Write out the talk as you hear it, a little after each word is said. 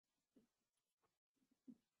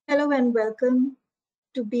Hello and welcome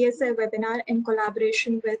to BSI webinar in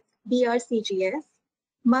collaboration with BRCGS,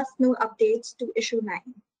 Must Know Updates to Issue 9.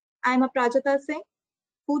 I'm Aprajita Singh,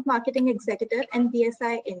 Food Marketing Executive in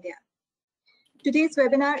BSI India. Today's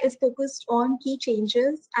webinar is focused on key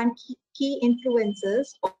changes and key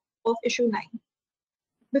influences of Issue 9.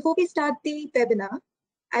 Before we start the webinar,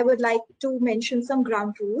 I would like to mention some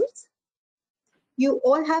ground rules. You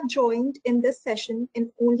all have joined in this session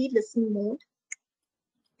in only listen mode.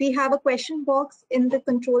 We have a question box in the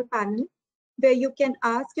control panel where you can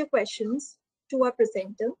ask your questions to our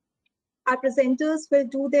presenter. Our presenters will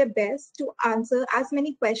do their best to answer as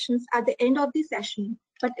many questions at the end of the session,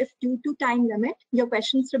 but if due to time limit, your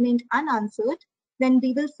questions remained unanswered, then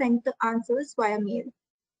we will send the answers via mail.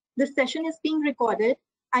 This session is being recorded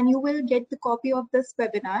and you will get the copy of this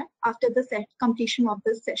webinar after the completion of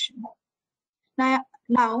this session.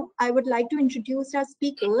 Now, I would like to introduce our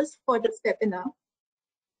speakers for this webinar.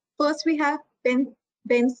 First, we have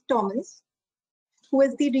Benz Thomas, who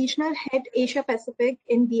is the Regional Head Asia Pacific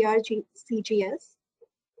in BRCGS.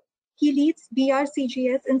 He leads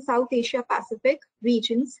BRCGS in South Asia Pacific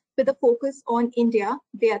regions with a focus on India,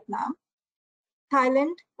 Vietnam,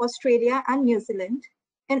 Thailand, Australia, and New Zealand.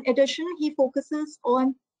 In addition, he focuses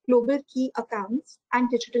on global key accounts and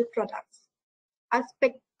digital products. Our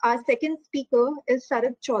second speaker is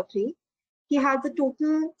Sarit Chowdhury. He has a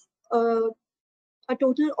total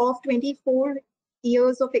of 24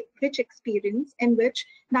 years of rich experience, in which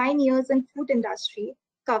 9 years in food industry,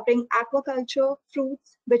 covering aquaculture,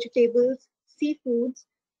 fruits, vegetables, seafoods,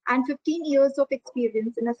 and 15 years of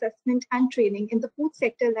experience in assessment and training in the food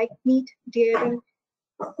sector like meat, dairy,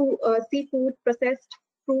 seafood, processed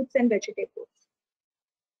fruits, and vegetables.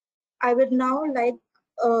 I would now like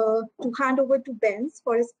to hand over to Benz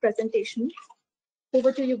for his presentation.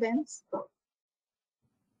 Over to you, Benz.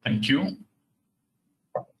 Thank you.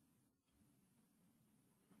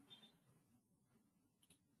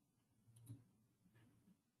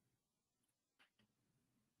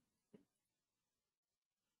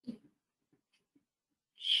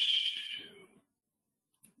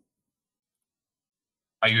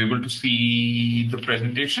 Are you able to see the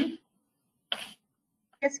presentation?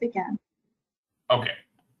 Yes, we can. Okay.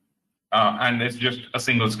 And it's just a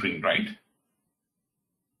single screen, right?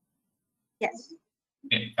 Yes.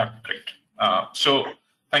 Yeah, great. So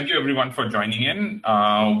thank you everyone for joining in.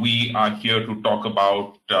 We are here to talk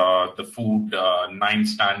about the Food 9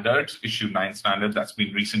 standards, issue 9 standard that's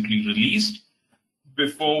been recently released.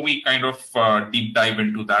 Before we kind of deep dive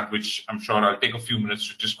into that, which I'm sure I'll take a few minutes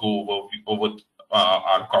to just go over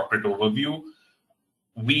our corporate overview.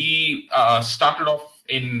 We started off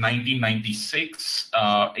in 1996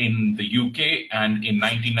 in the UK, and in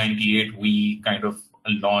 1998 we kind of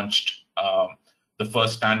launched the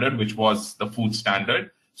first standard, which was the food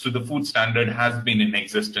standard. So the food standard has been in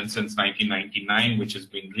existence since 1999, which has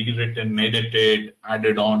been rewritten, edited,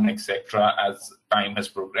 added on, etc. as time has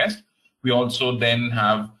progressed. We also then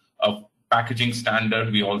have a packaging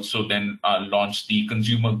standard. We also then launched the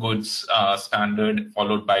consumer goods standard,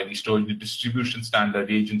 followed by the storage and distribution standard,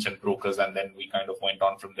 agents and brokers, and then we kind of went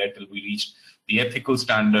on from there till we reached the ethical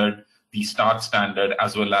standard, the START standard,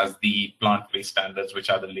 as well as the plant-based standards, which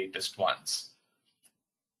are the latest ones.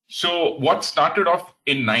 So what started off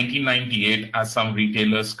in 1998 as some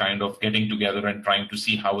retailers kind of getting together and trying to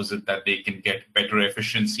see how is it that they can get better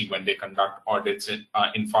efficiency when they conduct audits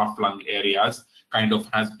in far-flung areas kind of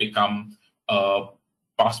has become a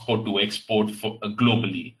passport to export for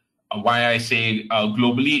globally. Why I say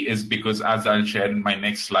globally is because, as I'll share in my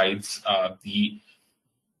next slides,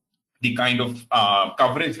 the kind of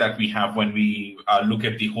coverage that we have when we look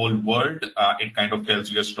at the whole world, it kind of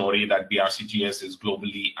tells you a story that BRCGS is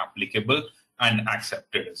globally applicable and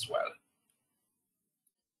accepted as well.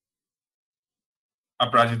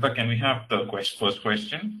 Aprajita, can we have the first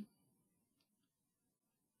question?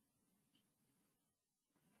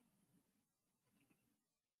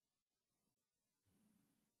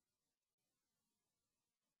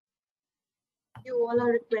 You all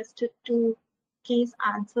are requested to please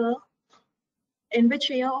answer. In which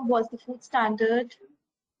year was the food standard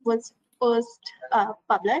was first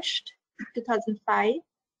published? 2005,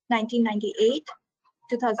 1998,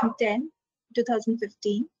 2010,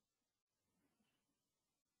 2015.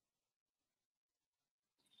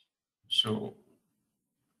 So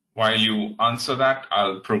while you answer that,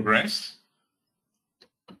 I'll progress.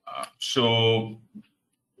 So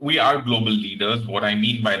we are global leaders. What I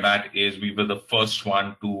mean by that is we were the first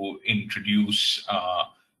one to introduce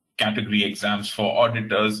category exams for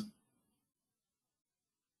auditors.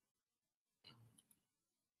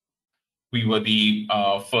 We were the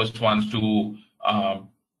first ones to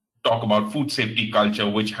talk about food safety culture,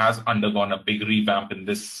 which has undergone a big revamp in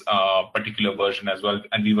this particular version as well.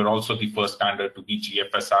 And we were also the first standard to be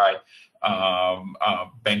GFSI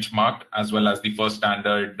benchmarked, as well as the first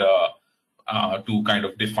standard to kind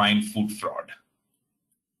of define food fraud.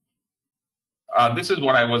 This is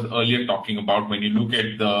what I was earlier talking about. When you look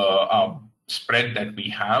at the spread that we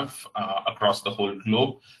have across the whole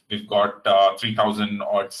globe, we've got 3,000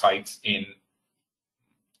 odd sites in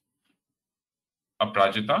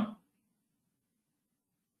Aprajita.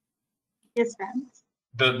 Yes, ma'am.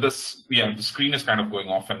 The screen is kind of going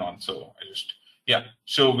off and on, so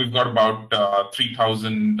so we've got about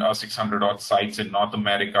 3,600 odd sites in North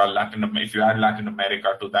America. If you add Latin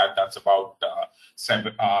America to that, that's about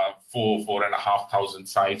 4,500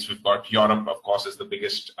 sites. We've got Europe, of course, is the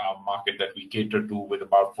biggest market that we cater to, with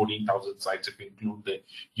about 14,000 sites if you include the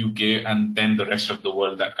UK, and then the rest of the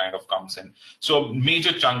world that kind of comes in. So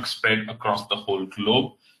major chunk spread across the whole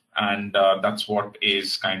globe. And that's what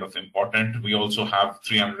is kind of important. We also have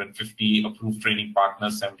 350 approved training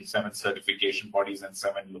partners, 77 certification bodies, and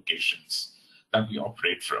 7 locations that we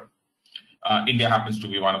operate from. India happens to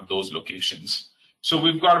be one of those locations. So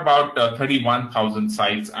we've got about 31,000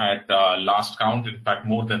 sites at last count. In fact,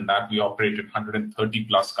 more than that. We operate in 130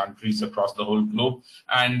 plus countries across the whole globe.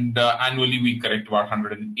 And annually, we correct about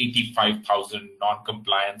 185,000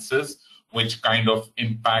 non-compliances, which kind of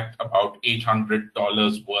impact about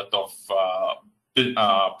 $800 worth of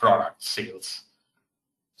product sales.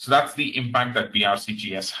 So that's the impact that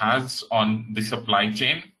BRCGS has on the supply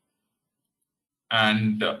chain.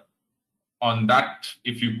 And on that,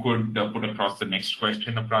 if you could put across the next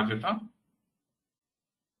question, Aprajita.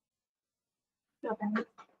 Okay.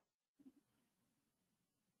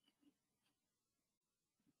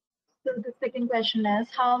 So the second question is,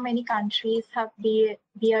 how many countries have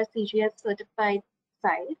BRCGS certified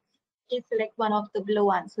sites? Please select one of the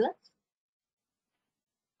below answers.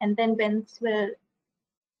 And then Benz will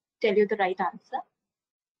tell you the right answer.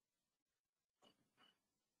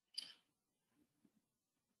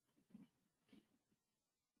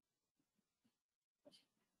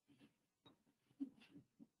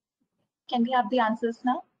 Can we have the answers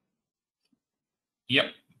now?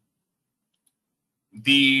 Yep.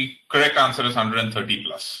 The correct answer is 130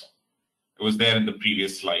 plus. It was there in the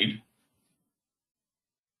previous slide.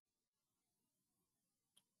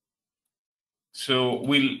 So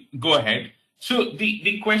we'll go ahead. So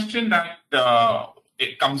the question that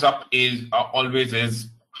it comes up is always is,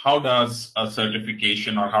 how does a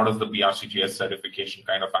certification, or how does the BRCGS certification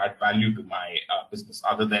kind of add value to my business,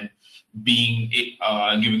 other than being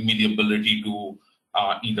giving me the ability to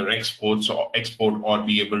either export or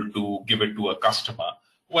be able to give it to a customer?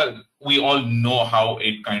 Well, we all know how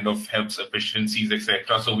it kind of helps efficiencies,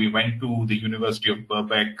 etc. So we went to the University of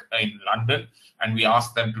Birkbeck in London, and we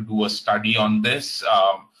asked them to do a study on this,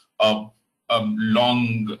 a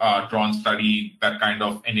long drawn study that kind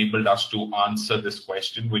of enabled us to answer this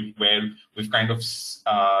question, where we've kind of,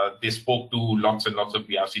 they spoke to lots and lots of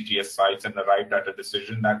BRCGS sites and arrived at a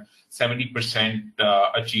decision that 70%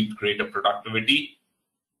 achieved greater productivity,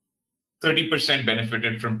 30%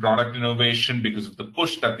 benefited from product innovation because of the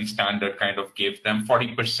push that the standard kind of gave them.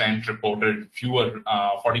 40% reported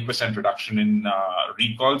 40% reduction in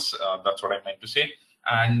recalls. That's what I meant to say.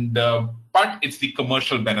 And but it's the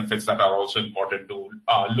commercial benefits that are also important to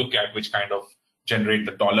look at, which kind of generate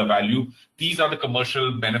the dollar value. These are the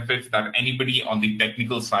commercial benefits that anybody on the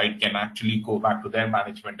technical side can actually go back to their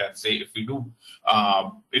management and say, if we go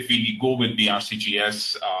with the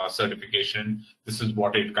BRCGS certification, this is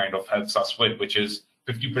what it kind of helps us with, which is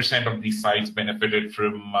 50% of these sites benefited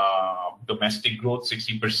from domestic growth,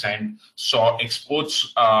 60% saw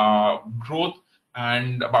exports growth,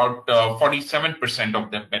 and about 47% of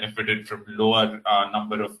them benefited from lower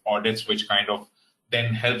number of audits, which kind of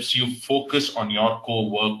then helps you focus on your core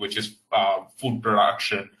work, which is food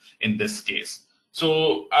production in this case.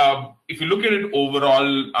 So if you look at it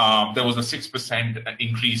overall, there was a 6%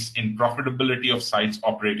 increase in profitability of sites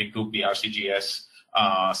operating to BRCGS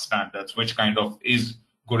standards, which kind of is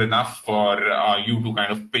good enough for you to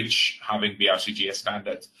kind of pitch having BRCGS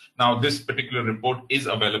standards. Now, this particular report is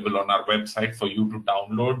available on our website for you to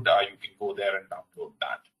download. You can go there and download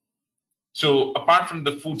that. So apart from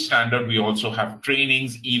the food standard, we also have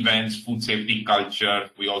trainings, events, food safety culture.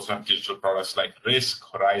 We also have digital products like Risk,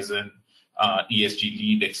 Horizon, ESG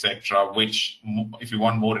Lead, etc. Which, if you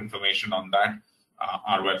want more information on that,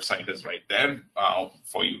 our website is right there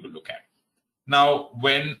for you to look at. Now,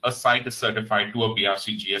 when a site is certified to a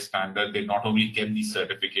BRCGS standard, they not only get the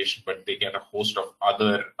certification, but they get a host of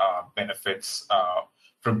other benefits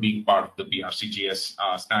from being part of the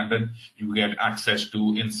BRCGS standard. You get access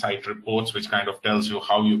to insight reports, which kind of tells you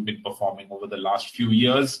how you've been performing over the last few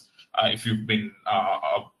years. If you've been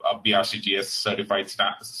a BRCGS certified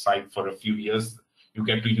site for a few years, you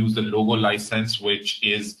get to use the logo license, which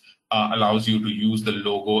is allows you to use the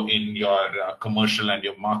logo in your commercial and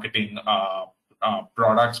your marketing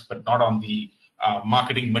products, but not on the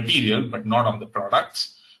marketing material, but not on the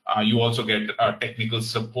products. You also get technical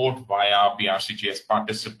support via BRCGS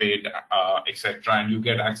Participate, etc. And you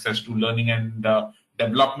get access to learning and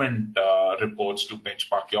development reports to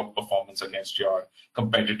benchmark your performance against your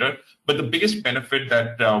competitor. But the biggest benefit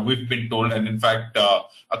that we've been told, and in fact,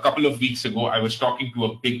 a couple of weeks ago, I was talking to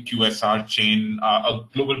a big QSR chain, a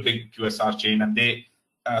global big QSR chain, and they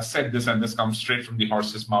said this, and this comes straight from the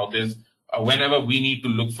horse's mouth, is whenever we need to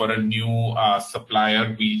look for a new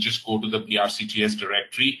supplier, we just go to the BRCGS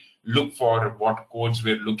directory, look for what codes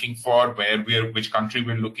we're looking for, which country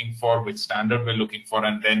we're looking for, which standard we're looking for,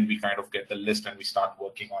 and then we kind of get the list and we start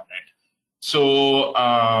working on it. So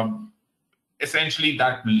essentially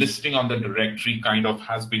that listing on the directory kind of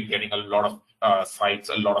has been getting a lot of sites,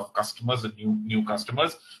 a lot of customers, and new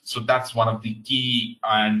customers. So that's one of the key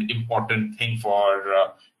and important thing for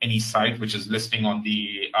any site which is listing on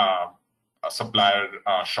the supplier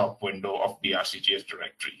shop window of BRCGS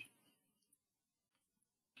directory.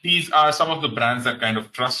 These are some of the brands that kind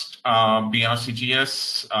of trust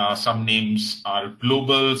BRCGS. Some names are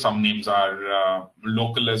global, some names are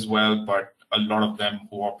local as well, but a lot of them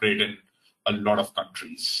who operate in a lot of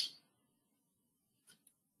countries.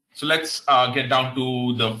 So let's get down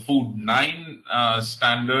to the Food 9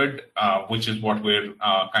 standard, which is what we're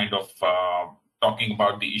kind of talking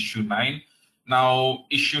about, the issue 9. Now,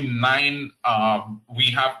 issue 9,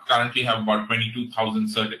 we currently have about 22,000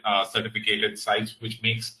 certificated sites, which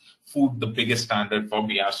makes food the biggest standard for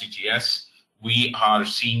BRCGS. We've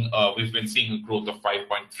been seeing a growth of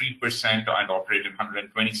 5.3% and operate in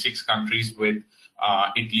 126 countries, with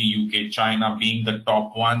Italy, UK, China being the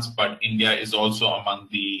top ones, but India is also among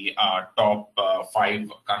the top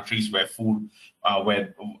 5 countries where food,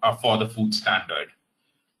 for the food standard.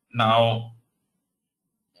 Now,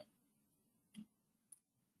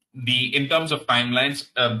 in terms of timelines,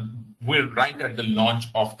 we're right at the launch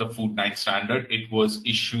of the Food 9 standard. It was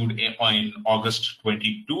issued in August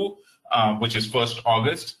 22, which is 1st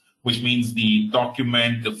August, which means the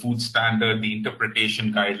document, the food standard, the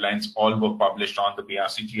interpretation guidelines, all were published on the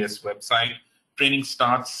BRCGS website. Training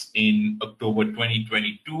starts in October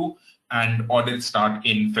 2022, and audits start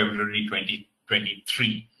in February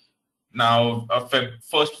 2023. Now, 1st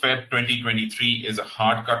Feb 2023 is a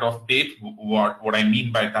hard cutoff date. What I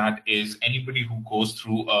mean by that is anybody who goes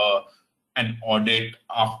through an audit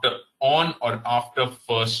on or after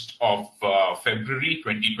 1st of February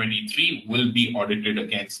 2023 will be audited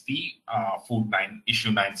against the Food 9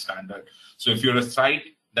 issue 9 standard. So if you're a site,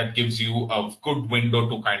 that gives you a good window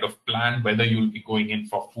to kind of plan whether you'll be going in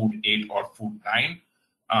for Food 8 or Food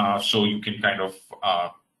 9. So you can kind of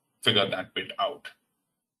figure that bit out.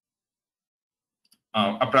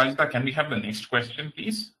 Aparajita, can we have the next question,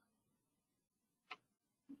 please?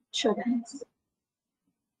 Sure, thanks.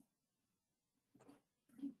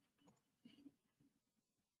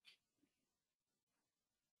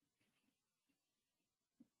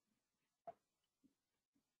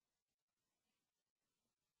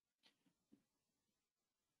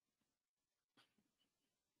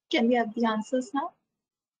 Can we have the answers now?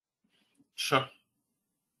 Sure.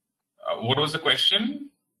 What was the question?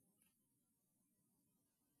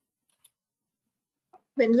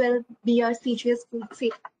 When will BRCGS Food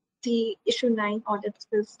Safety Issue 9 audits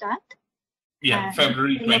will start? Yeah, and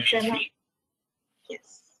February 23.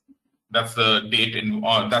 Yes. That's the date,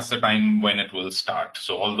 that's the time when it will start.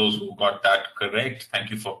 So all those who got that correct,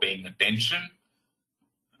 thank you for paying attention.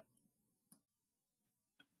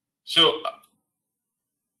 So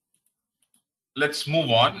let's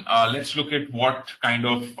move on. Let's look at what kind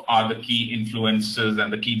of are the key influences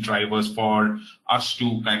and the key drivers for us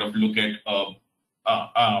to kind of look at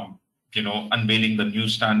unveiling the new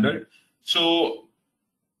standard. So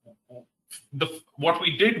what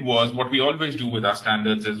we did was, what we always do with our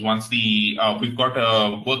standards is, once we've got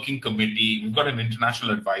a working committee, we've got an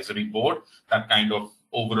international advisory board that kind of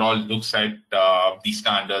overall looks at the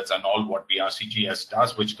standards and all what BRCGS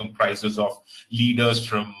does, which comprises of leaders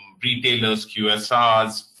from retailers,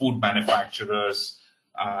 QSRs, food manufacturers,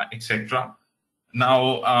 etc.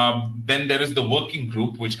 Now, then there is the working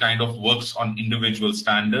group, which kind of works on individual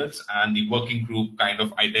standards, and the working group kind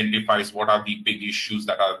of identifies what are the big issues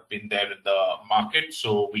that have been there in the market.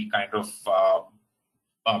 So we kind of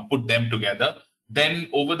put them together. Then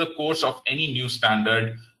over the course of any new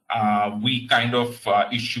standard, we kind of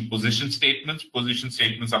issue position statements. Position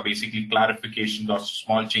statements are basically clarifications or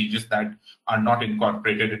small changes that are not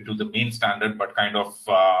incorporated into the main standard, but kind of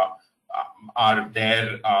are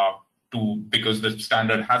there because the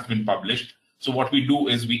standard has been published. So what we do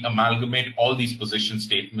is we amalgamate all these position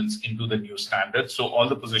statements into the new standard. So all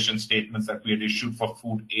the position statements that we had issued for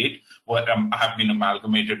Food 8 have been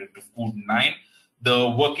amalgamated into Food 9.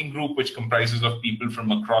 The working group, which comprises of people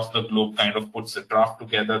from across the globe, kind of puts the draft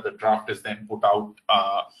together. The draft is then put out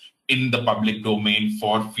in the public domain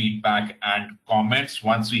for feedback and comments.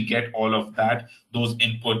 Once we get all of that, those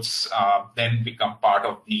inputs then become part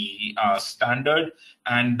of the standard.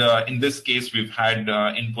 And in this case, we've had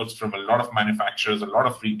inputs from a lot of manufacturers, a lot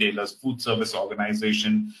of retailers, food service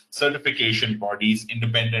organization, certification bodies,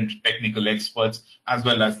 independent technical experts, as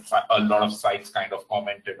well as a lot of sites kind of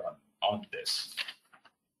commented on this.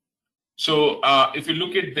 So if you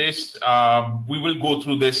look at this, we will go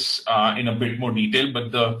through this in a bit more detail,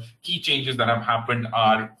 but the key changes that have happened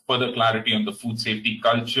are further clarity on the food safety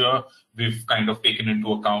culture. We've kind of taken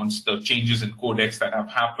into account the changes in codex that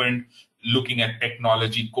have happened. Looking at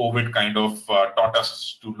technology, COVID kind of taught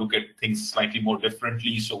us to look at things slightly more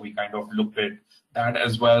differently. So we kind of looked at that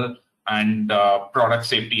as well. And product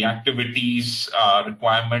safety activities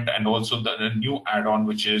requirement, and also the new add-on,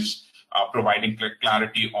 which is providing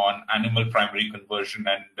clarity on animal primary conversion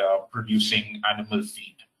and producing animal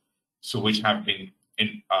feed, so which have been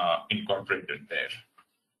incorporated there.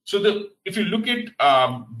 So if you look at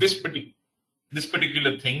this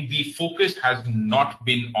particular thing, the focus has not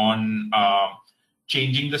been on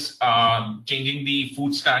changing the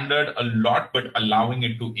food standard a lot, but allowing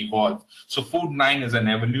it to evolve. So Food 9 is an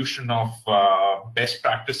evolution of best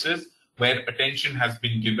practices, where attention has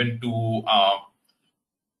been given to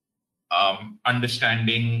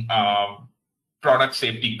understanding product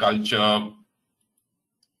safety culture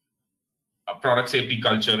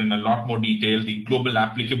in a lot more detail, the global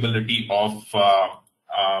applicability of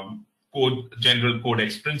general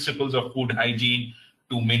codex principles of food hygiene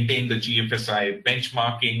to maintain the GFSI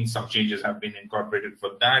benchmarking. Some changes have been incorporated for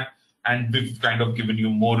that, and we've kind of given you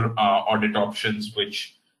more audit options,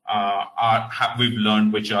 which we've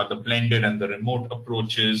learned, which are the blended and the remote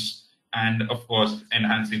approaches, and of course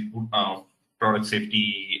enhancing product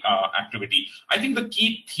safety activity. I think the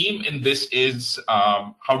key theme in this is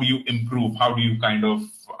how do you improve, how do you kind of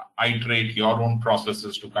iterate your own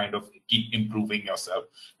processes to kind of keep improving yourself.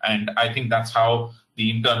 And I think that's how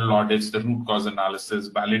the internal audits, the root cause analysis,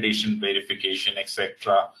 validation, verification,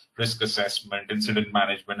 etc., risk assessment, incident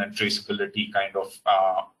management, and traceability kind of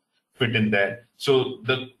fit in there. So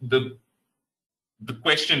the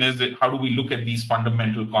question is that how do we look at these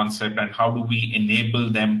fundamental concepts, and how do we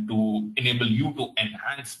enable you to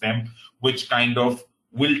enhance them, which kind of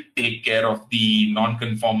will take care of the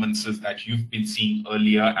non-conformances that you've been seeing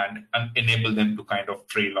earlier and enable them to kind of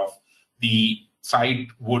trail off. The site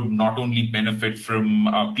would not only benefit from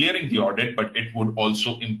clearing the audit, but it would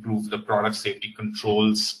also improve the product safety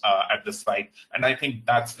controls at the site. And I think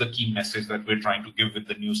that's the key message that we're trying to give with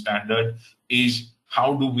the new standard is,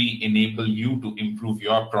 how do we enable you to improve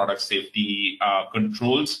your product safety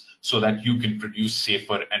controls so that you can produce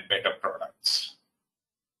safer and better products?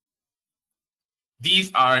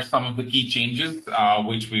 These are some of the key changes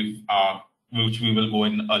which we will go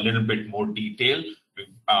in a little bit more detail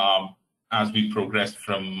as we progress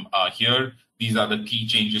from here. These are the key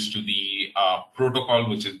changes to the protocol,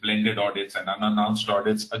 which is blended audits and unannounced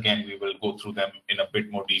audits. Again, we will go through them in a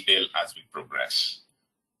bit more detail as we progress.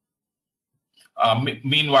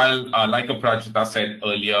 Meanwhile, like Aprajita said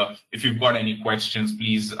earlier, if you've got any questions,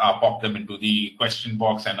 please pop them into the question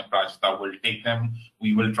box and Aprajita will take them.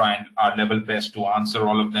 We will try our level best to answer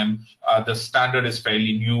all of them. The standard is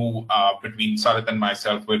fairly new between Sarit and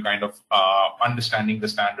myself. We're kind of understanding the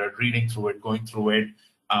standard, reading through it, going through it.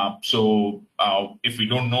 So if we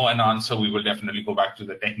don't know an answer, we will definitely go back to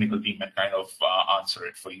the technical team and kind of answer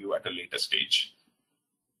it for you at a later stage.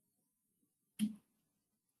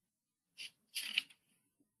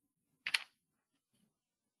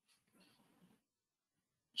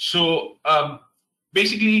 So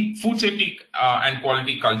basically, food safety and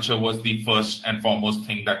quality culture was the first and foremost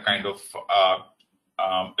thing that kind of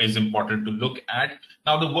is important to look at.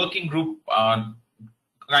 Now, the working group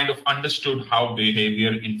kind of understood how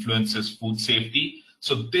behavior influences food safety.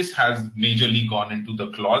 So this has majorly gone into the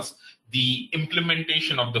clause. The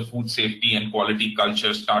implementation of the food safety and quality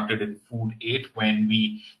culture started in Food 8 when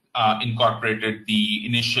we incorporated the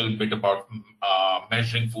initial bit about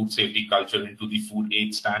measuring food safety culture into the Food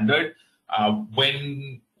 8 standard.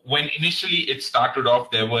 When when initially it started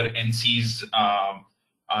off, there were NCs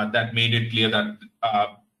that made it clear that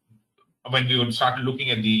when we would start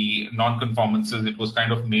looking at the non-conformances, it was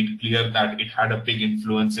kind of made clear that it had a big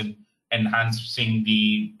influence in enhancing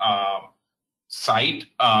the site,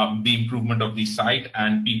 the improvement of the site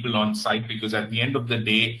and people on site, because at the end of the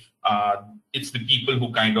day, it's the people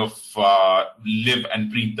who kind of live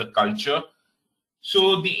and breathe the culture.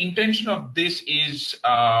 So the intention of this is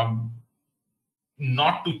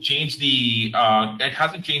not to change the, it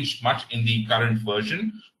hasn't changed much in the current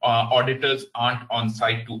version. Auditors aren't on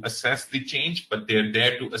site to assess the change, but they're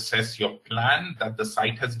there to assess your plan that the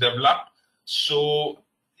site has developed. So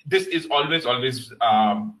this is always,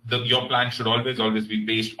 your plan should always be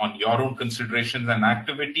based on your own considerations and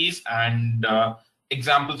activities, and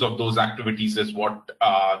examples of those activities is what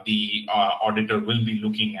the auditor will be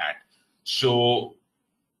looking at. So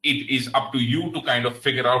it is up to you to kind of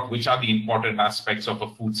figure out which are the important aspects of a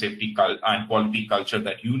food safety and quality culture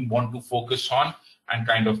that you want to focus on, and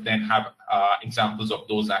kind of then have examples of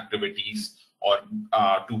those activities or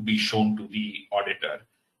to be shown to the auditor.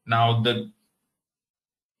 Now, the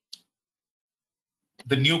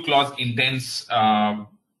new clause intends,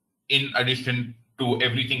 in addition to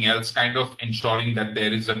everything else, kind of ensuring that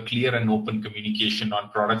there is a clear and open communication on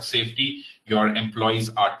product safety. Your employees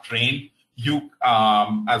are trained. You,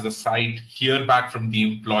 as a site, hear back from the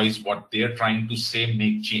employees what they're trying to say,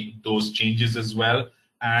 make those changes as well,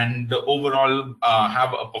 and overall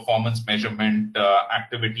have a performance measurement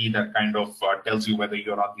activity that kind of tells you whether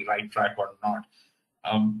you're on the right track or not.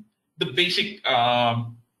 The basic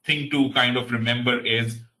thing to kind of remember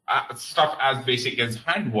is stuff as basic as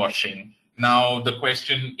hand washing. Now, the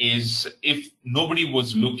question is, if nobody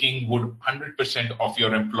was looking, would 100% of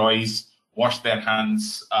your employees wash their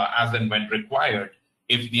hands as and when required?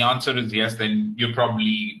 If the answer is yes, then you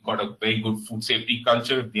probably got a very good food safety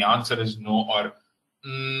culture. If the answer is no, or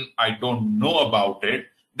I don't know about it,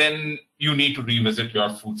 then you need to revisit your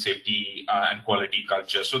food safety and quality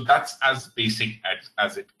culture. So that's as basic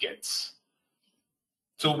as it gets.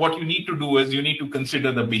 So what you need to do is you need to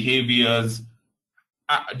consider the behaviors,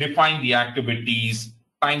 define the activities,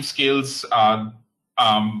 timescales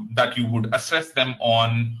that you would assess them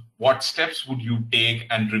on, what steps would you take,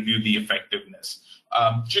 and review the effectiveness.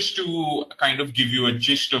 Just to kind of give you a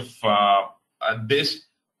gist of this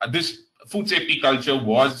food safety culture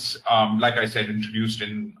was, like I said, introduced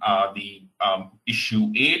in the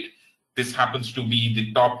issue 8. This happens to be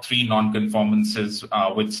the top 3 non-conformances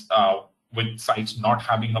with sites not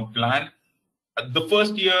having a plan. The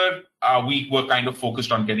first year, we were kind of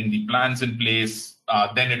focused on getting the plans in place.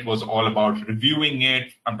 Then it was all about reviewing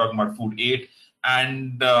it. I'm talking about Food 8.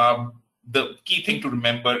 And the key thing to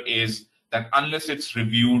remember is that unless it's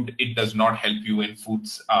reviewed, it does not help you in food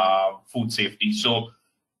safety. So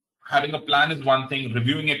having a plan is one thing,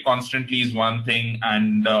 reviewing it constantly is one thing,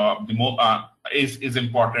 and is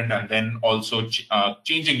important, and then also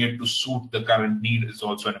changing it to suit the current need is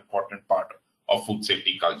also an important part of food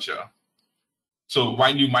safety culture. So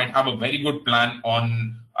while you might have a very good plan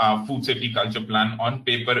on food safety culture plan on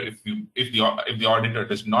paper, if the auditor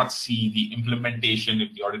does not see the implementation,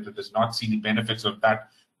 if the auditor does not see the benefits of that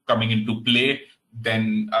coming into play,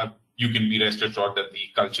 then you can be rest assured that the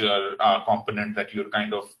culture component that you're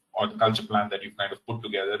kind of, or the culture plan that you've kind of put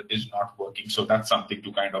together is not working. So that's something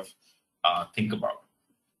to kind of think about.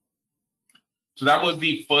 So that was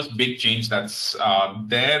the first big change that's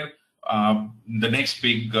there. The next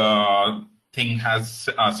big thing has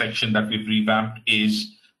a section that we've revamped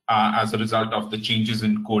is as a result of the changes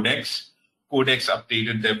in Codex. Codex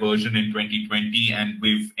updated their version in 2020, and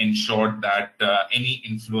we've ensured that any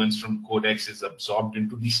influence from Codex is absorbed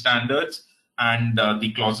into the standards, and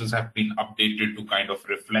the clauses have been updated to kind of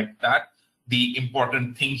reflect that. The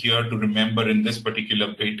important thing here to remember in this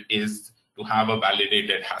particular bit is to have a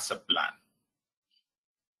validated HACCP plan.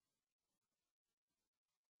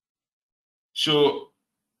 So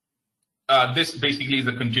this basically is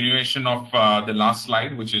a continuation of the last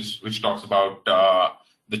slide, which talks about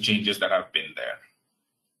the changes that have been there.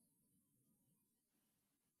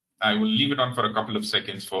 I will leave it on for a couple of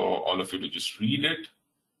seconds for all of you to just read it.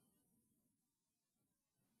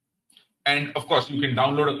 And of course, you can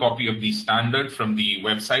download a copy of the standard from the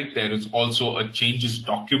website. There is also a changes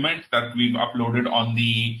document that we've uploaded on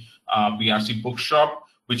the BRC bookshop,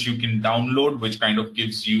 which you can download, which kind of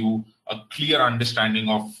gives you a clear understanding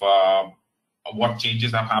of what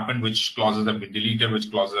changes have happened, which clauses have been deleted,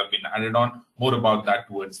 which clauses have been added on. More about that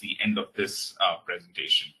towards the end of this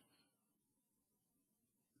presentation.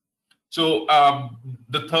 So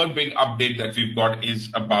The third big update that we've got is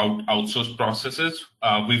about outsourced processes.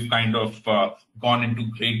 We've kind of gone into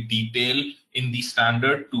great detail in the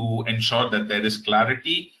standard to ensure that there is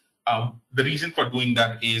clarity. The reason for doing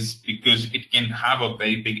that is because it can have a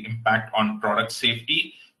very big impact on product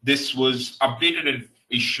safety. This was updated in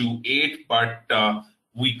issue 8, but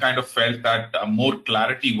we kind of felt that more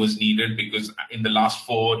clarity was needed because in the last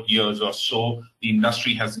 4 years or so, the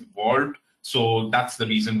industry has evolved. So that's the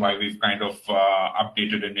reason why we've kind of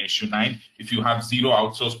updated in issue 9. If you have 0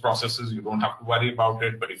 outsourced processes, you don't have to worry about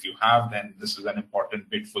it. But if you have, then this is an important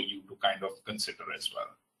bit for you to kind of consider as well.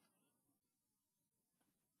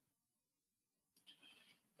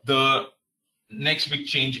 The next big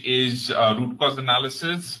change is root cause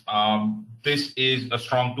analysis. This is a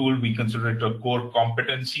strong tool. We consider it a core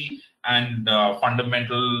competency and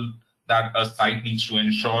fundamental that a site needs to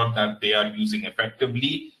ensure that they are using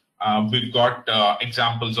effectively. We've got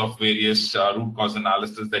examples of various root cause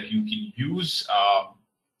analysis that you can use.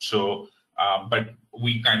 But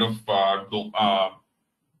we kind of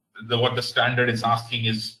what the standard is asking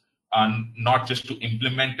is not just to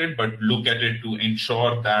implement it, but look at it to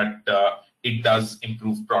ensure that it does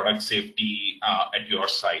improve product safety at your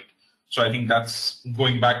site. So I think that's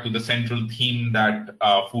going back to the central theme that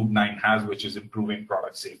Food 9 has, which is improving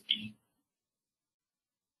product safety.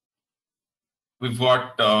 We've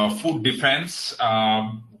got food defense,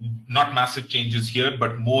 not massive changes here,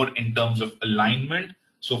 but more in terms of alignment.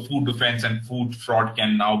 So food defense and food fraud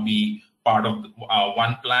can now be part of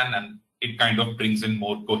one plan, and it kind of brings in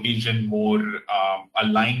more cohesion, more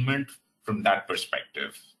alignment from that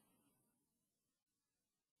perspective.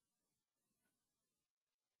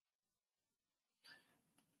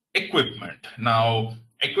 Equipment. Now,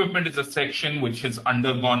 equipment is a section which has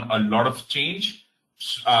undergone a lot of change.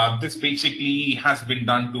 This basically has been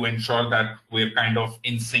done to ensure that we're kind of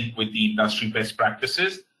in sync with the industry best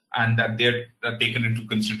practices and that they're taken into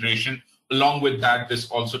consideration. Along with that, this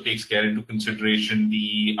also takes care into consideration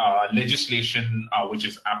the legislation which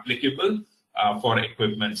is applicable for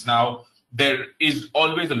equipments. Now, there is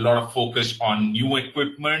always a lot of focus on new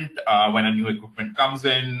equipment. When a new equipment comes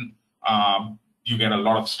in, you get a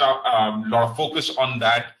lot of stuff, a lot of focus on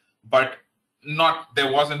that, but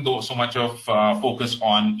there wasn't so much of focus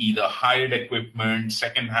on either hired equipment,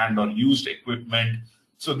 second-hand or used equipment.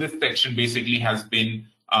 So this section basically has been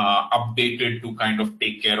updated to kind of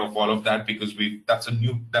take care of all of that, because that's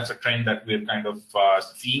a trend that we're kind of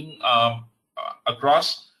seeing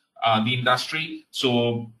across the industry.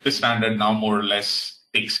 So the standard now more or less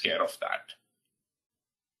takes care of that.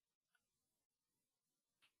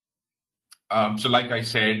 So like I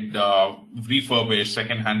said, refurbished,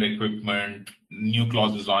 second-hand equipment, new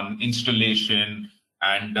clauses on installation,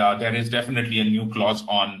 and there is definitely a new clause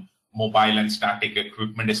on mobile and static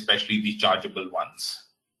equipment, especially the chargeable ones,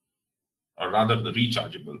 or rather the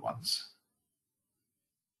rechargeable ones.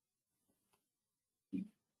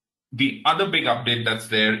 The other big update that's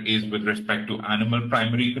there is with respect to animal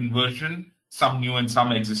primary conversion. Some new and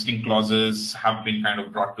some existing clauses have been kind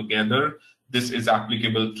of brought together. This is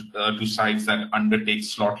applicable to sites that undertake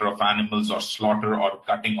slaughter of animals or slaughter or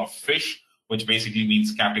cutting of fish, which basically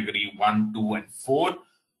means category 1, 2, and 4.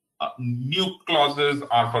 New clauses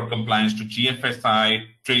are for compliance to GFSI,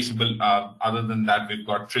 traceable. Other than that, we've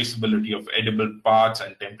got traceability of edible parts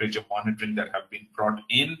and temperature monitoring that have been brought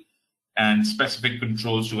in, and specific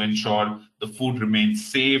controls to ensure the food remains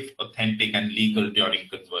safe, authentic, and legal during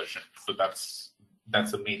conversion. So that's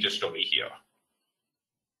a major story here.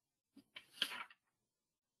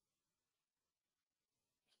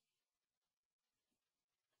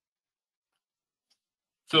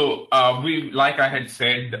 So like I had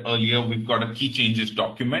said earlier, we've got a key changes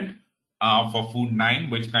document for Food 9,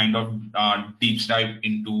 which kind of deep dive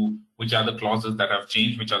into which are the clauses that have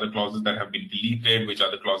changed, which are the clauses that have been deleted, which are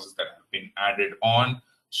the clauses that have been added on.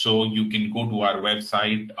 So you can go to our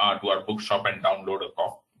website, to our bookshop, and download a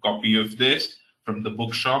copy of this from the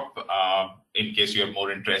bookshop in case you're more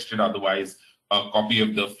interested. Otherwise, a copy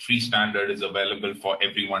of the free standard is available for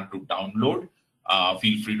everyone to download.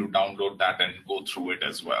 Feel free to download that and go through it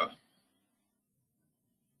as well.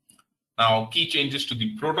 Now, key changes to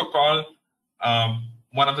the protocol.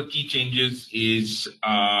 One of the key changes is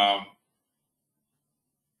some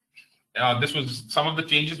of the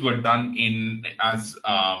changes were done as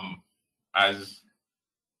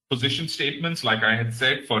position statements. Like I had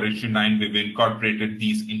said, for issue 9, we've incorporated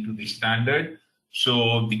these into the standard.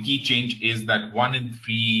 So the key change is that 1 in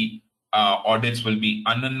 3 audits will be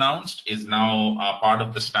unannounced, is now part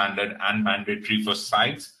of the standard and mandatory for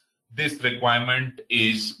sites. This requirement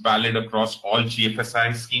is valid across all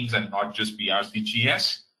GFSI schemes and not just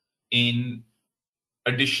BRCGS. In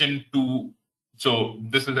addition to, so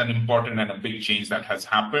this is an important and a big change that has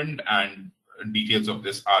happened, and details of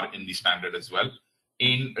this are in the standard as well.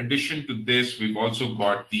 In addition to this, we've also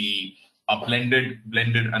got the blended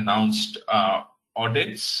announced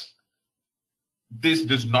audits. This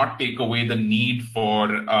does not take away the need for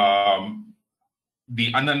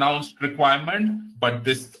the unannounced requirement, but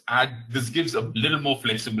this gives a little more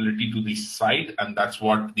flexibility to the site, and that's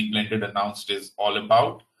what the blended announced is all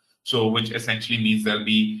about. So, which essentially means there'll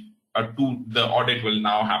be the audit will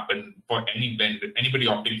now happen for anybody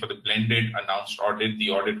opting for the blended announced audit.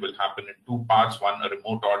 The audit will happen in two parts: one, a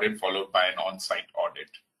remote audit, followed by an on-site audit.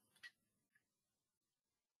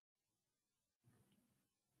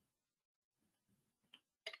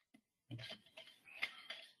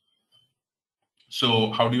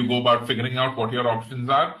 So how do you go about figuring out what your options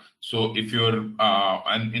are? So if you're in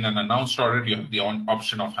an announced audit, you have the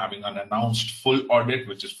option of having an announced full audit,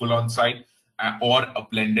 which is full on-site, or a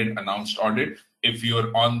blended announced audit. If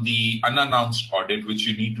you're on the unannounced audit, which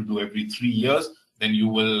you need to do every 3 years, then you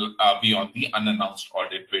will be on the unannounced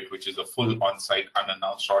audit bit, which is a full on-site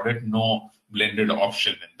unannounced audit. No blended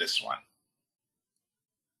option in this one.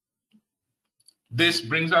 This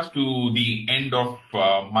brings us to the end of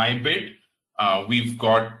my bit. We've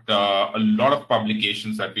got a lot of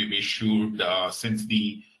publications that we've issued since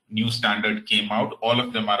the new standard came out. All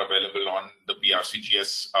of them are available on the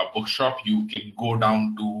BRCGS bookshop. You can go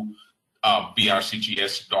down to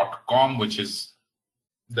brcgs.com, which is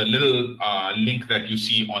the little link that you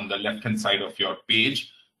see on the left-hand side of your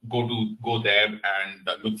page. Go there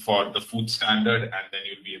and look for the food standard, and then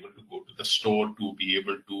you'll be able to go to the store to be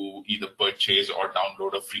able to either purchase or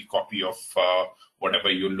download a free copy of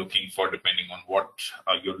whatever you're looking for, depending on what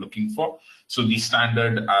you're looking for. So the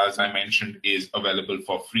standard, as I mentioned, is available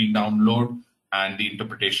for free download, and the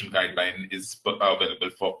interpretation guideline is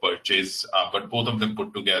available for purchase. But both of them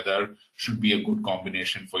put together should be a good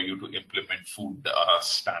combination for you to implement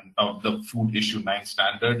the Food Issue 9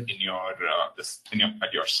 standard in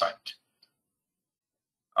at your site.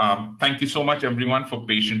 Thank you so much, everyone, for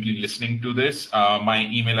patiently listening to this. My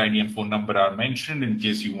email ID and phone number are mentioned in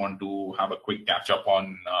case you want to have a quick catch up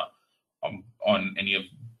on any of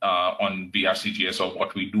on BRCGS or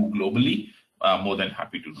what we do globally. More than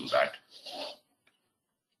happy to do that.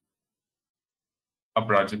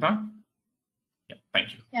 Aparajita? Yeah,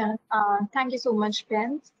 thank you. Yeah, thank you so much,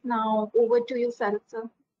 Benz. Now over to you, Sarit sir.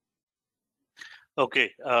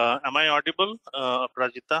 Okay, am I audible,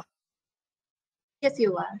 Aparajita? Yes,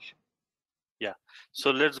 you are. Yeah,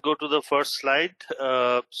 so let's go to the first slide.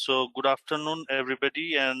 So good afternoon,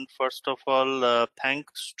 everybody. And first of all,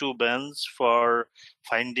 thanks to Benz for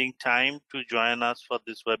finding time to join us for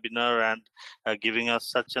this webinar and giving us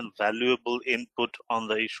such a valuable input on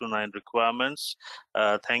the issue 9 requirements.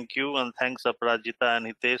 Thank you, and thanks Aparajita and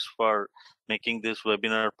Hitesh for making this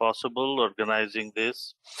webinar possible, organizing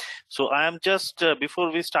this. So I am just,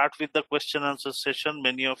 before we start with the question answer session,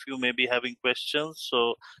 many of you may be having questions.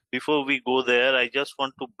 So before we go there, I just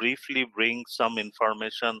want to briefly bring some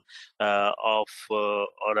information or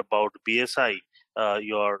about BSI,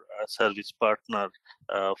 your service partner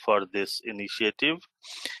for this initiative.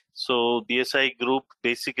 So BSI Group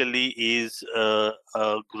basically is a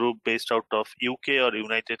group based out of UK or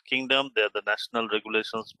United Kingdom. They're the national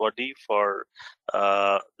regulations body for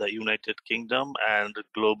the United Kingdom, and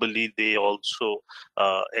globally they also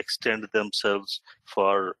extend themselves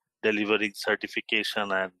for delivering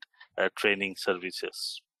certification and training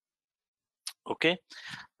services. Okay.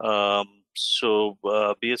 So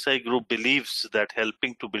BSI Group believes that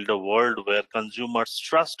helping to build a world where consumers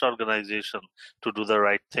trust organization to do the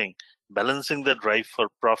right thing, balancing the drive for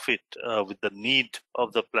profit with the need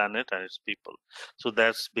of the planet and its people. So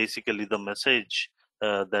that's basically the message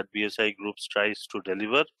that BSI Group tries to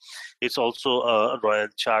deliver. It's also a Royal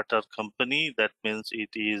Charter company. That means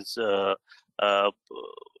it is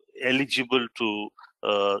eligible to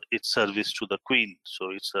its service to the Queen.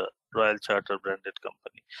 So it's a Royal Charter branded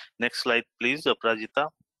company. Next slide, please, Aparajita.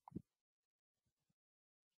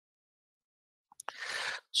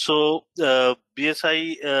 So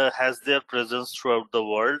BSI has their presence throughout the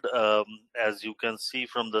world. As you can see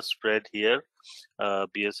from the spread here,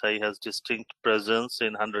 BSI has distinct presence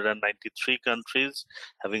in 193 countries,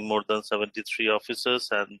 having more than 73 offices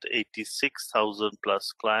and 86,000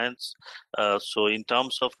 plus clients. So in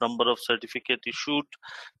terms of number of certificate issued,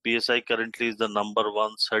 BSI currently is the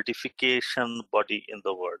 #1 certification body in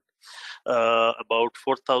the world. About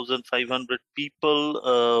 4,500 people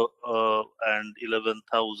and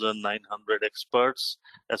 11,900 experts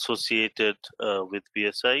associated with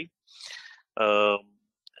BSI.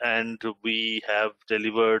 and we have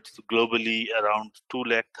delivered globally around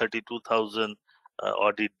 232,000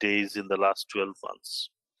 audit days in the last 12 months.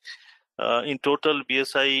 In total,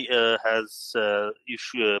 BSI has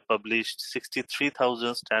published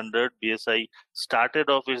 63,000 standards. BSI started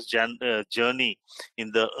off its journey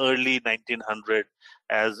in the early 1900s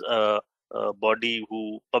as a body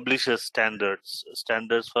who publishes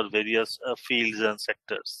standards for various fields and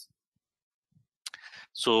sectors.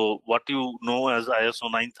 So what you know as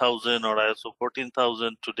ISO 9000 or ISO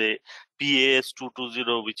 14000 today, PAS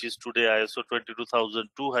 220, which is today ISO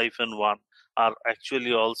 22002-1, are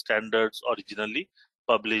actually all standards originally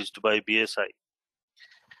published by BSI.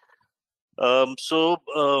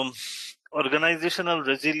 Organizational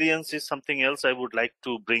resilience is something else I would like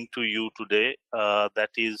to bring to you today. That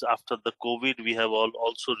is, after the COVID, we have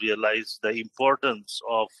also realized the importance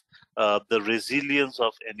of the resilience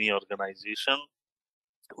of any organization.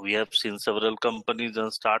 We have seen several companies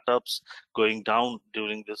and startups going down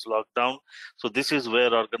during this lockdown. So this is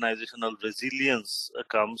where organizational resilience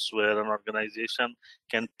comes, where an organization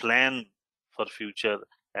can plan for future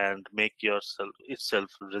and make itself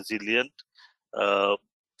resilient.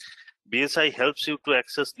 BSI helps you to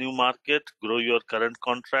access new market, grow your current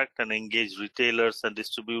contract, and engage retailers and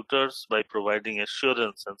distributors by providing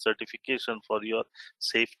assurance and certification for your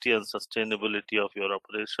safety and sustainability of your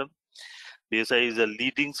operation. BSI is a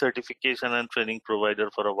leading certification and training provider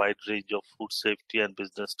for a wide range of food safety and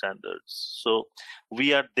business standards. So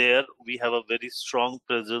we are there. We have a very strong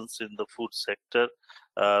presence in the food sector.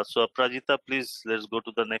 So Aprajita, please, let's go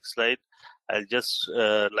to the next slide. I'll just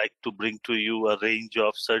like to bring to you a range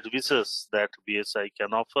of services that BSI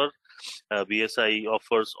can offer. BSI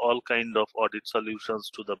offers all kind of audit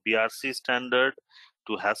solutions to the BRC standard,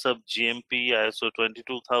 to HACCP GMP, ISO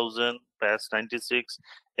 22000, PAS 96,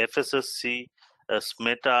 FSSC,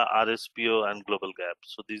 SMETA, RSPO, and Global Gap.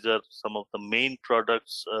 So these are some of the main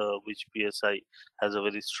products which BSI has a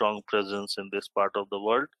very strong presence in this part of the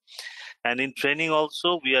world. And in training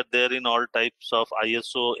also, we are there in all types of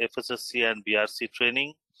ISO, FSSC, and BRC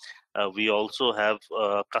training. We also have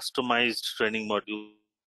customized training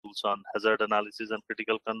modules on hazard analysis and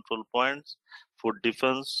critical control points, food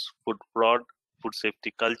defense, food fraud, food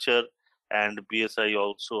safety culture, and BSI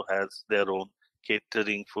also has their own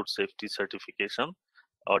catering food safety certification,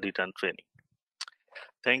 audit and training.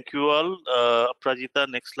 Thank you all. Aprajita,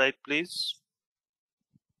 next slide, please.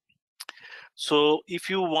 So if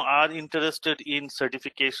you are interested in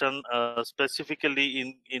certification,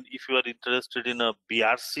 specifically if you are interested in a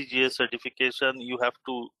BRCGS certification, you have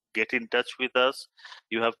to get in touch with us.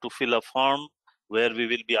 You have to fill a form where we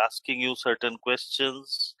will be asking you certain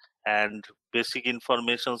questions and basic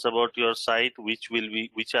informations about your site, which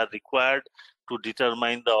are required to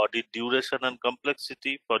determine the audit duration and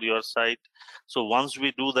complexity for your site. So once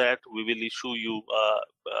we do that, we will issue you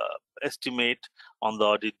estimate on the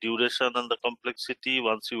audit duration and the complexity.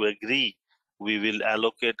 Once you agree, we will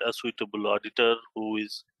allocate a suitable auditor who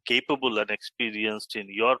is capable and experienced in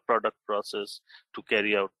your product process to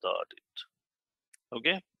carry out the audit.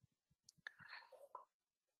 Okay.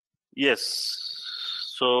 Yes.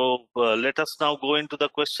 So let us now go into the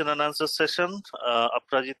question and answer session.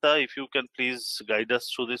 Aprajita, if you can please guide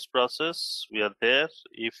us through this process. We are there.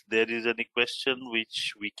 If there is any question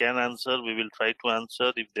which we can answer, we will try to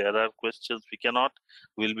answer. If there are questions we cannot,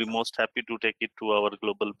 we'll be most happy to take it to our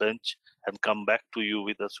global bench and come back to you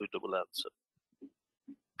with a suitable answer.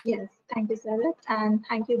 Yes, thank you, Sarit, and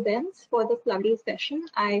thank you, Benz, for this lovely session.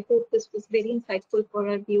 I hope this was very insightful for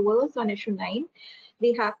our viewers on issue 9.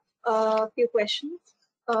 We have a few questions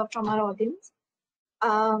from our audience.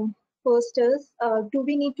 First is, do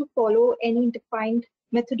we need to follow any defined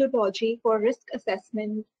methodology for risk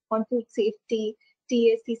assessment on food safety,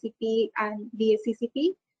 TACCP and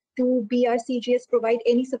BACCP? Do BRCGS provide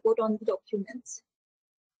any support on the documents?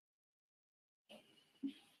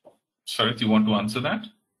 Sarit, you want to answer that?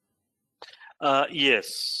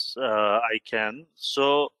 Yes, I can.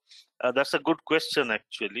 So that's a good question,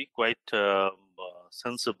 actually, quite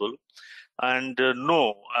sensible. And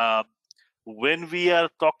no, when we are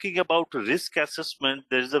talking about risk assessment,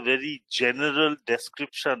 there is a very general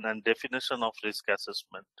description and definition of risk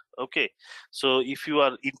assessment. Okay, so if you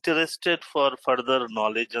are interested for further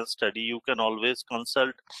knowledge and study, you can always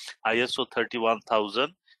consult ISO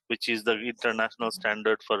 31000, which is the international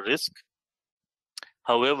standard for risk.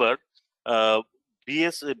 However,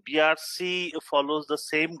 BRC follows the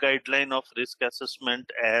same guideline of risk assessment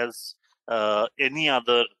as any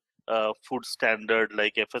other food standard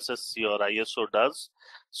like FSSC or ISO does.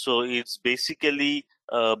 So it's basically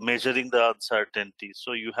measuring the uncertainty.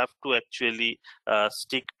 So you have to actually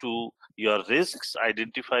stick to your risks,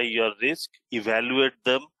 identify your risk, evaluate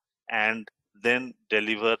them, and then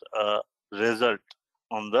deliver a result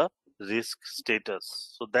on the risk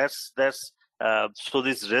status. So so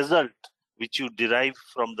this result which you derive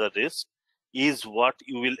from the risk is what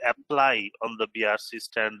you will apply on the BRC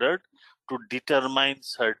standard to determine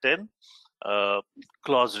certain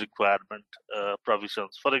clause requirement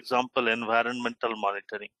provisions. For example, environmental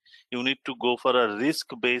monitoring. You need to go for a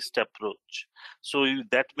risk-based approach. So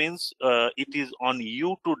that means it is on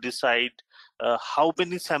you to decide how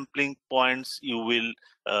many sampling points you will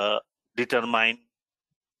determine,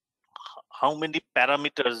 how many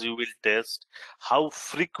parameters you will test, how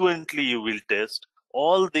frequently you will test.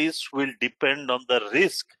 All this will depend on the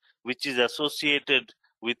risk which is associated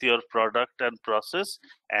with your product and process,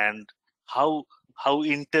 and how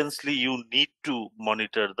intensely you need to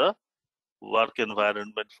monitor the work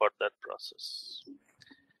environment for that process.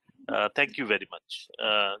 Thank you very much.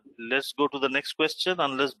 Let's go to the next question,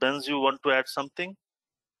 unless Benz, you want to add something?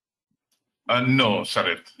 No,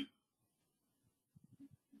 Sarit.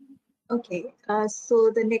 Okay, so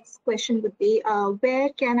the next question would be, where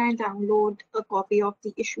can I download a copy of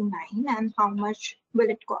the issue 9 and how much will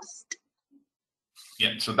it cost?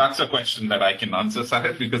 Yeah, so that's a question that I can answer,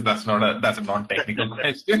 Sarit, because that's a non-technical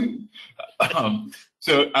question.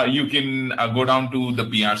 So you can go down to the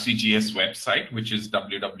BRCGS website, which is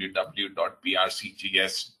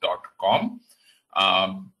www.brcgs.com.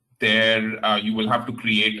 There you will have to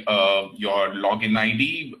create your login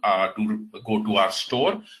ID to go to our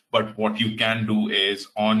store. But what you can do is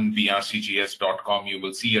on brcgs.com, you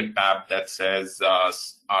will see a tab that says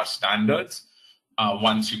our standards.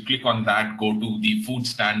 Once you click on that, go to the food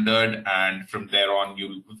standard, and from there on,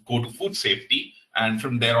 you'll go to food safety. And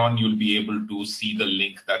from there on, you'll be able to see the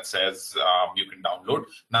link that says you can download.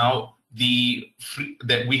 Now, we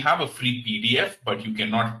have a free PDF, but you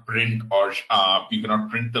cannot print or you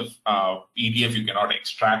cannot print the PDF. You cannot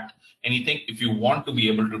extract anything. If you want to be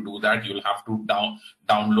able to do that, you'll have to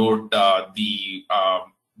download the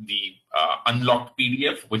unlocked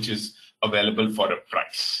PDF, which is available for a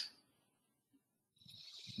price.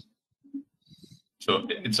 So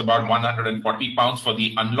it's about £140 for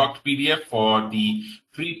the unlocked PDF. For the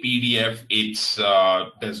free PDF, it's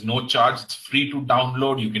there's no charge. It's free to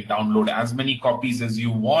download. You can download as many copies as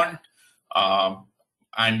you want.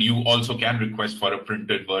 And you also can request for a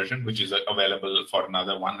printed version, which is available for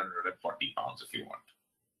another £140 if you want.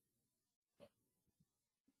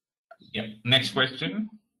 Yeah. Next question.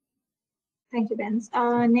 Thank you, Benz.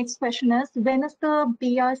 Next question is, when is the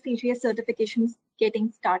BRCGS certification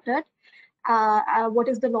getting started? What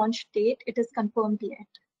is the launch date? It is confirmed yet?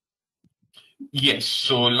 Yes.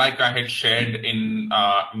 So like I had shared in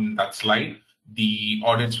that slide, the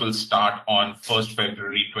audits will start on 1st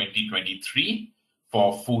February 2023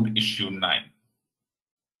 for Food Issue 9.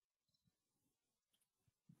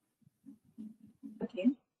 Okay,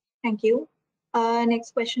 thank you.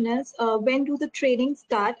 Next question is, when do the trainings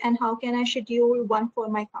start and how can I schedule one for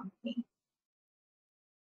my company?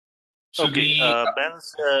 So okay,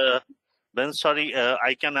 Ben, sorry,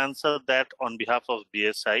 I can answer that on behalf of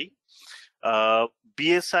BSI.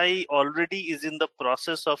 BSI already is in the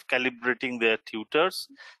process of calibrating their tutors,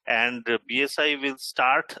 and BSI will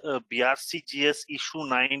start BRCGS Issue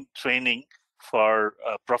 9 training for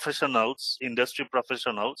professionals, industry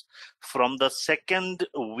professionals, from the second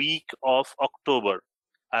week of October.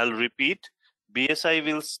 I'll repeat, BSI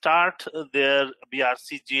will start their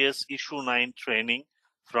BRCGS Issue 9 training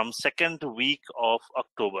from second week of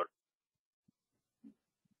October.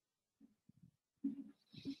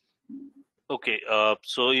 Okay,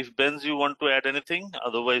 so if Benz, you want to add anything,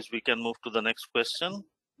 otherwise we can move to the next question.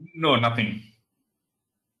 No, nothing.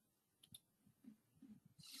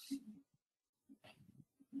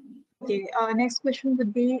 Okay, next question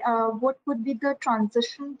would be, what would be the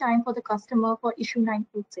transition time for the customer for issue 9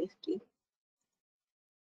 food safety?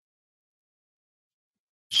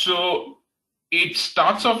 So it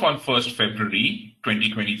starts off on 1st February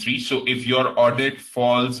 2023. So if your audit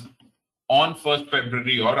falls on 1st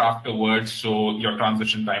February or afterwards, so your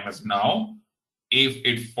transition time is now. If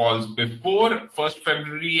it falls before 1st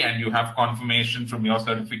February and you have confirmation from your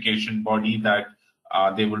certification body that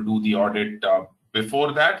they will do the audit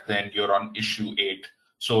before that, then you're on issue 8.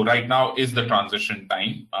 So right now is the transition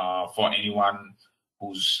time for anyone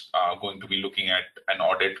who's going to be looking at an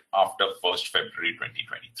audit after 1st February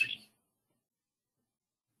 2023.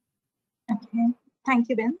 Okay, thank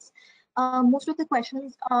you, Benz. Most of the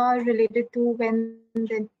questions are related to when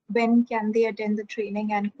can they attend the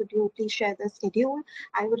training, and could you please share the schedule?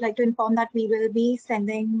 I would like to inform that we will be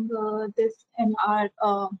sending this in our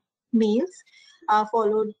mails.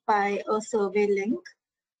 followed by a survey link.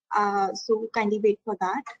 So kindly wait for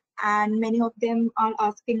that. And many of them are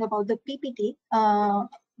asking about the PPT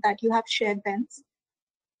that you have shared, Benz.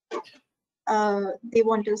 They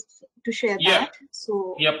want us to share that.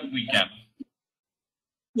 So yep, we can.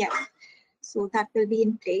 Yeah, so that will be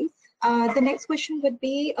in place. The next question would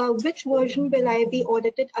be, which version will I be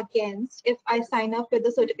audited against if I sign up with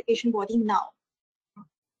the certification body now?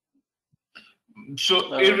 So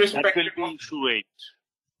That irrespective will be issue 8.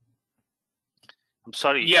 I'm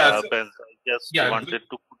sorry, Yes. Ben. I just wanted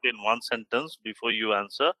to put in one sentence before you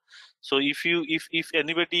answer. So if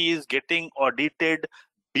anybody is getting audited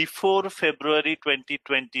before February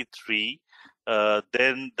 2023,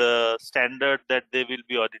 then the standard that they will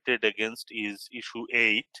be audited against is issue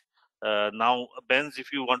 8. Now, Benz,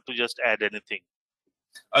 if you want to just add anything.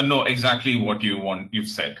 No, exactly what you've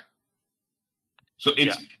said. So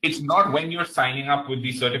it's not when you're signing up with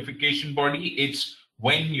the certification body, it's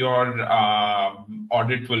when your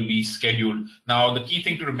audit will be scheduled. Now, the key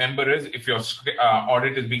thing to remember is if your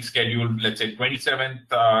audit is being scheduled, let's say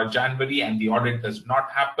 27th January, and the audit does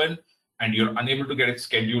not happen, and you're unable to get it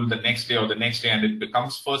scheduled the next day or the next day, and it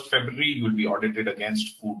becomes 1st February, you will be audited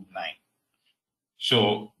against Food 9.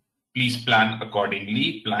 So please plan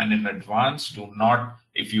accordingly, plan in advance. Do not,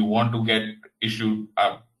 if you want to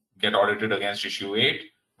get audited against issue 8,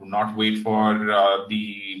 do not wait for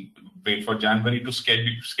January to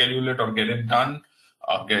schedule it or get it done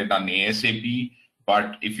ASAP.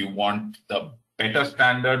 But if you want the better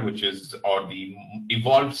standard, which is, or the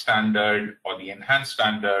evolved standard or the enhanced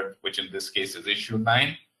standard, which in this case is issue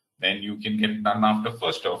 9, then you can get it done after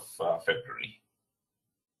 1st of February.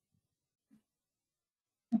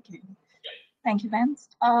 Okay. Thank you, Benz.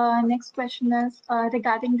 Next question is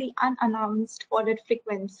regarding the unannounced audit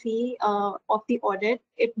frequency of the audit.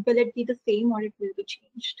 Will it be the same or it will be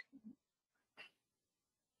changed?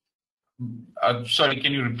 Sorry,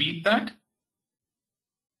 can you repeat that?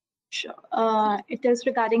 Sure. It is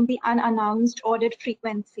regarding the unannounced audit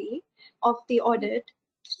frequency of the audit.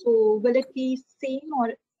 So will it be same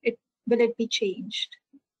or will it be changed?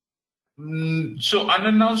 So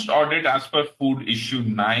unannounced audit as per Food issue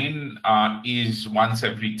 9 is once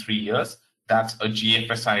every 3 years. That's a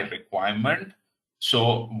GFSI requirement.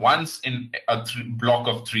 So once in a block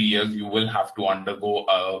of 3 years, you will have to undergo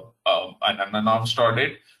an unannounced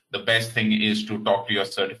audit. The best thing is to talk to your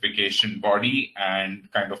certification body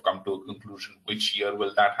and kind of come to a conclusion which year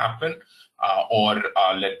will that happen, or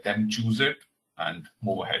let them choose it and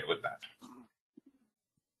move ahead with that.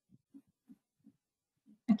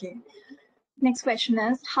 Okay. Next question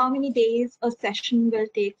is, how many days a session will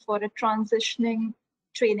take for a transitioning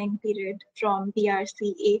training period from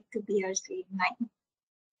BRC 8 to BRC 9?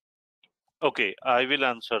 Okay, I will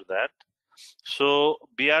answer that. So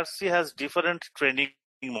BRC has different training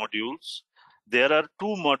modules. There are 2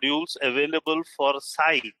 modules available for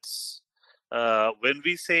sites. When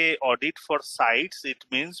we say audit for sites, it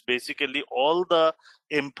means basically all the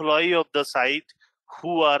employee of the site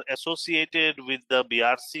who are associated with the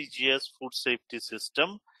BRCGS food safety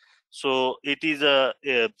system. So it is a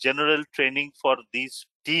general training for this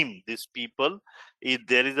team, these people.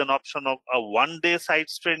 There is an option of a 1-day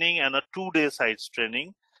sites training and a 2-day sites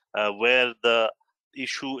training, where the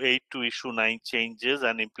issue 8 to issue 9 changes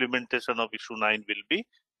and implementation of issue 9 will be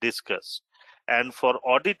discussed. And for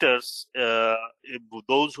auditors,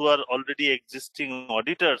 those who are already existing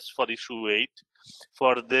auditors for issue 8,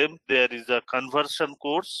 for them there is a conversion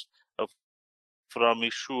course from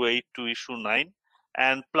issue 8 to issue 9,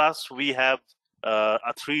 and plus we have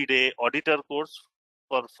a 3-day auditor course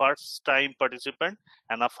for first time participant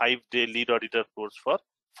and a 5-day lead auditor course for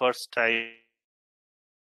first time.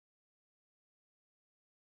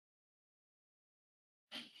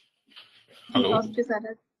 Hello?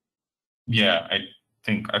 Yeah,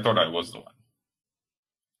 I thought I was the one.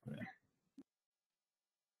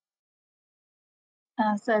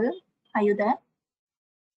 Sarit, are you there?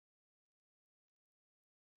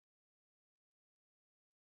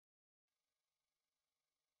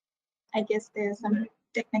 I guess there's some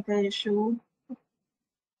technical issue.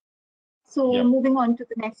 So moving on to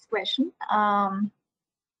the next question.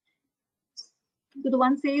 So the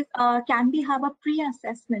one says, can we have a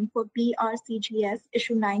pre-assessment for BRCGS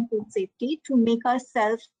issue 9 food safety to make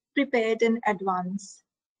ourselves prepared in advance?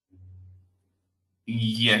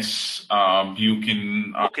 Yes, you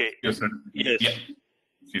can. Okay. Yes. Yeah,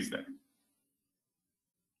 she's there.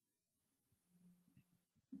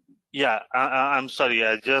 Yeah, I'm sorry,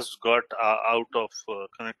 I just got out of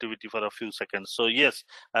connectivity for a few seconds. So yes,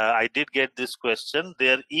 I did get this question.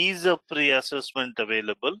 There is a pre-assessment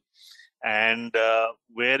available, And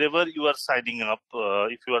wherever you are signing up,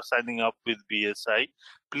 if you are signing up with BSI,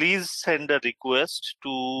 please send a request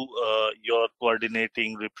to your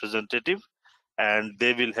coordinating representative, and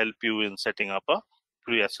they will help you in setting up a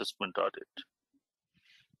pre-assessment audit.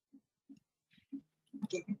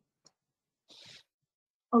 Okay.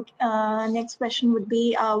 Okay. Next question would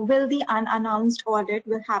be, will the unannounced audit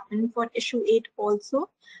will happen for issue 8 also?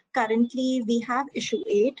 Currently, we have issue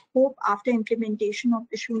 8. Hope after implementation of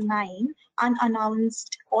issue 9,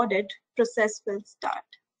 unannounced audit process will start.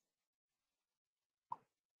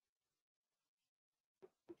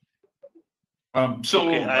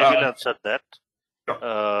 Okay, I will answer that.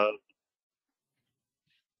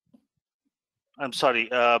 I'm sorry,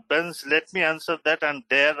 Benz, let me answer that, and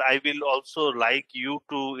there I will also like you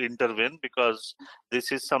to intervene, because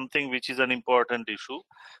this is something which is an important issue.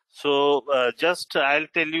 So just I'll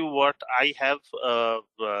tell you what I have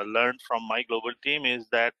learned from my global team is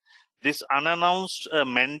that this unannounced,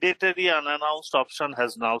 mandatory unannounced option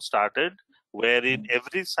has now started, wherein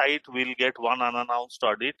every site will get one unannounced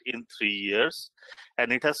audit in 3 years.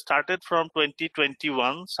 And it has started from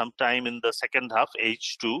 2021, sometime in the second half,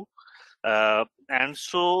 H2. And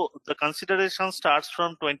so the consideration starts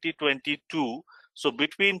from 2022. So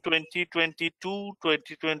between 2022,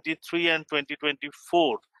 2023, and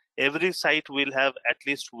 2024, every site will have at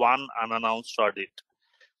least one unannounced audit.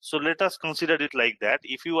 So let us consider it like that.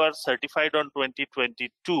 If you are certified on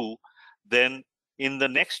 2022, then in the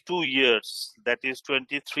next 2 years, that is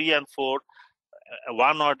 23 and 4,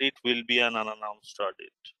 one audit will be an unannounced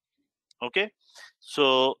audit. Okay,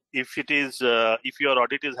 so if it is, if your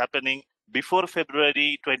audit is happening before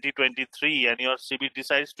February 2023 and your CB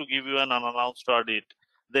decides to give you an unannounced audit,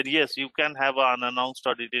 then yes, you can have an unannounced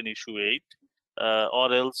audit in issue 8,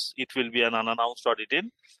 or else it will be an unannounced audit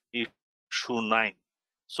in issue 9.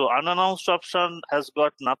 So unannounced option has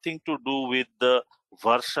got nothing to do with the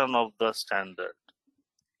version of the standard.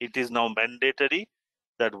 It is now mandatory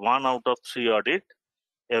that 1 out of 3 audit,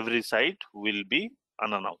 every site will be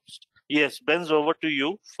unannounced. Yes, Benz, over to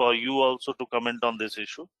you for you also to comment on this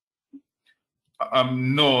issue.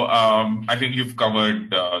 No, I think you've covered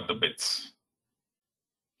the bits.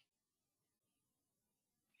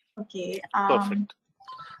 Okay. Perfect.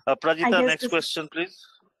 Prajita, next question, please.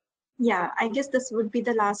 Yeah, I guess this would be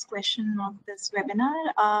the last question of this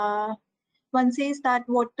webinar. One says that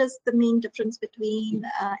what is the main difference between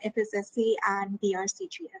FSSA and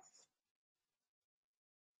BRCGS?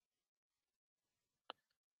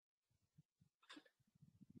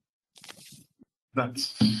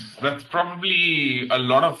 That's probably a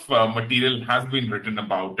lot of material has been written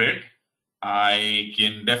about it. I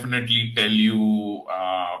can definitely tell you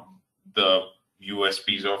the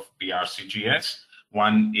USPs of BRCGS.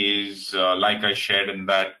 One is, like I shared in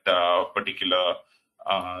that particular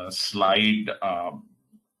slide,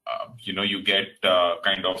 you get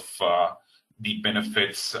kind of the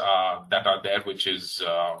benefits that are there, which is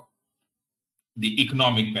the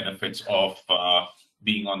economic benefits of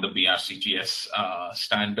being on the BRCGS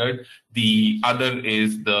standard. The other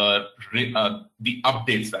is the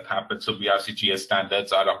updates that happen. So BRCGS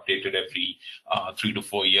standards are updated every 3 to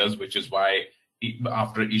 4 years, which is why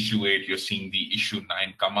after issue 8, you're seeing the issue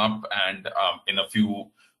 9 come up. And in a few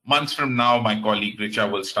months from now, my colleague Richa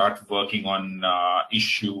will start working on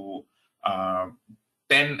issue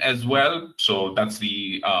 10 as well. So that's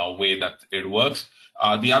the way that it works.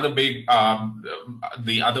 The other big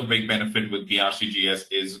benefit with BRCGS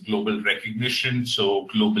is global recognition. So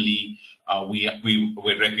globally,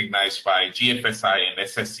 we're recognized by GFSI and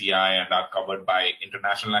SSCI and are covered by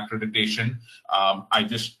international accreditation. I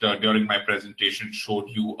just during my presentation showed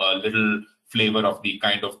you a little flavor of the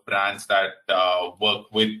kind of brands that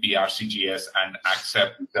work with BRCGS and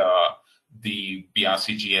accept the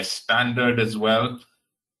BRCGS standard as well.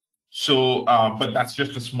 So, but that's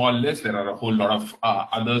just a small list. There are a whole lot of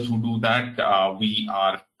others who do that. We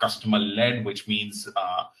are customer-led, which means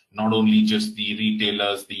not only just the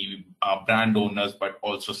retailers, the brand owners, but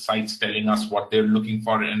also sites telling us what they're looking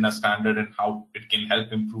for in a standard and how it can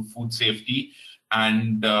help improve food safety.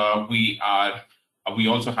 And we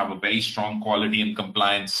also have a very strong quality and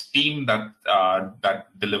compliance team that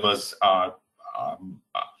delivers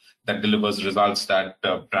results that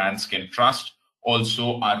brands can trust.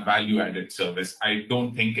 Also, our value-added service. I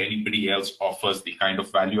don't think anybody else offers the kind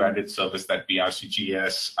of value-added service that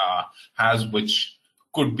BRCGS has, which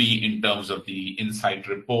could be in terms of the insight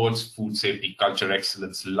reports, food safety culture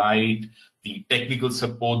excellence light, the technical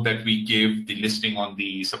support that we give, the listing on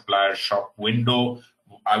the supplier shop window.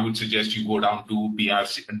 I would suggest you go down to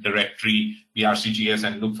BRC directory, BRCGS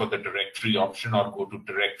and look for the directory option, or go to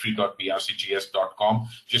directory.brcgs.com.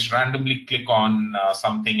 Just randomly click on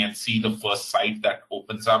something and see the first site that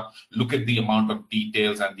opens up. Look at the amount of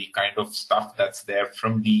details and the kind of stuff that's there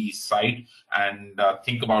from the site, and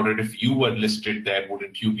think about it. If you were listed there,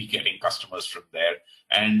 wouldn't you be getting customers from there?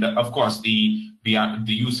 And of course, the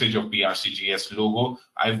usage of BRCGS logo.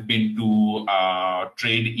 I've been to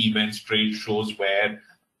trade events, trade shows where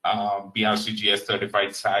BRCGS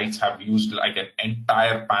certified sites have used like an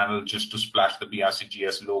entire panel just to splash the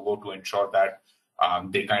BRCGS logo to ensure that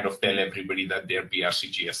they kind of tell everybody that they're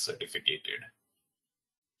BRCGS certificated.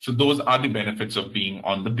 So those are the benefits of being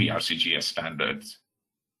on the BRCGS standards.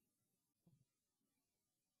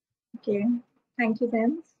 Okay, thank you,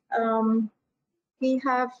 Ben. We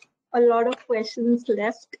have a lot of questions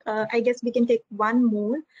left. I guess we can take one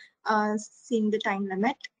more, seeing the time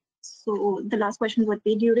limit. So the last question would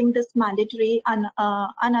be, during this mandatory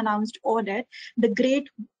unannounced audit, the grade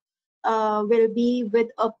will be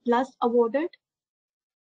with a plus awarded?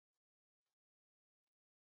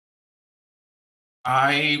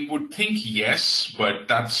 I would think yes, but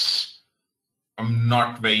that's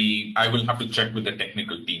not very, I will have to check with the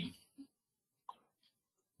technical team.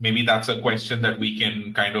 Maybe that's a question that we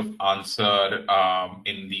can kind of answer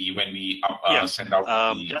in the, when we send out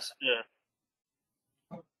the...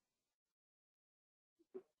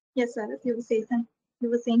 Yes, sir. You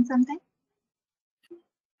were saying something?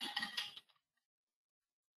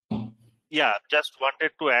 Yeah, just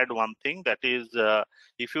wanted to add one thing. That is,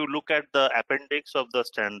 if you look at the appendix of the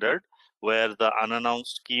standard where the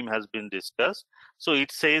unannounced scheme has been discussed, so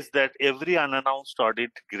it says that every unannounced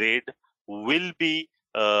audit grade will be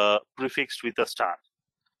prefixed with a star.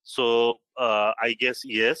 So I guess,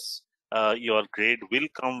 yes, your grade will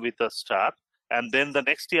come with a star. And then the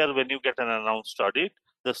next year when you get an announced audit,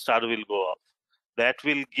 the star will go off. That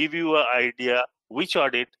will give you an idea which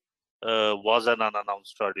audit was an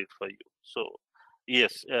unannounced audit for you. So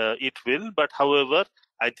yes, it will. But however,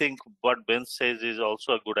 I think what Ben says is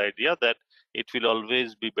also a good idea, that it will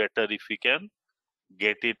always be better if we can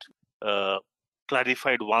get it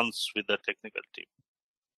clarified once with the technical team.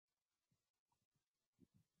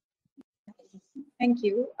 Thank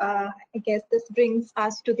you. I guess this brings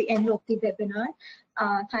us to the end of the webinar.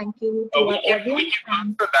 Thank you to our audience. We can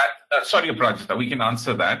answer that. Sorry, Prajita, we can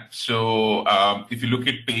answer that. So if you look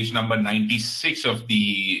at page number 96 of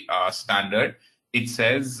the standard, it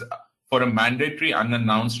says, for a mandatory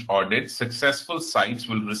unannounced audit, successful sites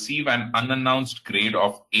will receive an unannounced grade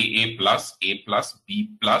of AA+, A+,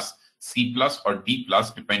 B+, C+, or D+,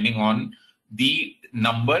 depending on the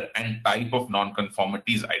number and type of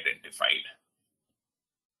non-conformities identified.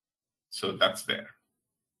 So that's there.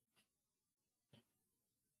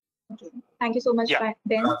 Okay. Thank you so much,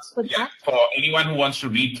 Ben, for that. For anyone who wants to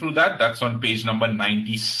read through that, that's on page number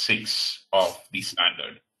 96 of the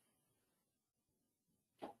standard.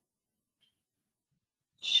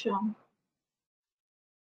 Sure.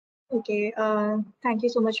 Okay. Thank you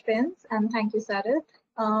so much, Ben, and thank you, Sarit,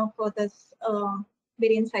 for this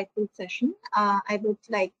very insightful session. I would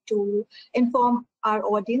like to inform our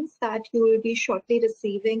audience that you will be shortly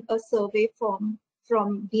receiving a survey form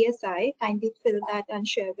from BSI. Kindly fill that and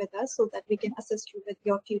share with us so that we can assist you with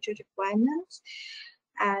your future requirements.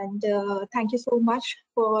 And thank you so much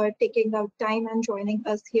for taking out time and joining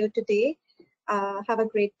us here today. Have a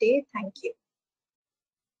great day. Thank you.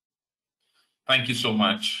 Thank you so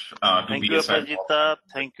much. Thank you, Prajita.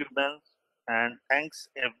 Thank you, Ben. And thanks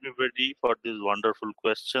everybody for these wonderful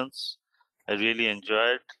questions. I really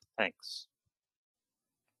enjoyed. Thanks.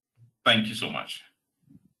 Thank you so much.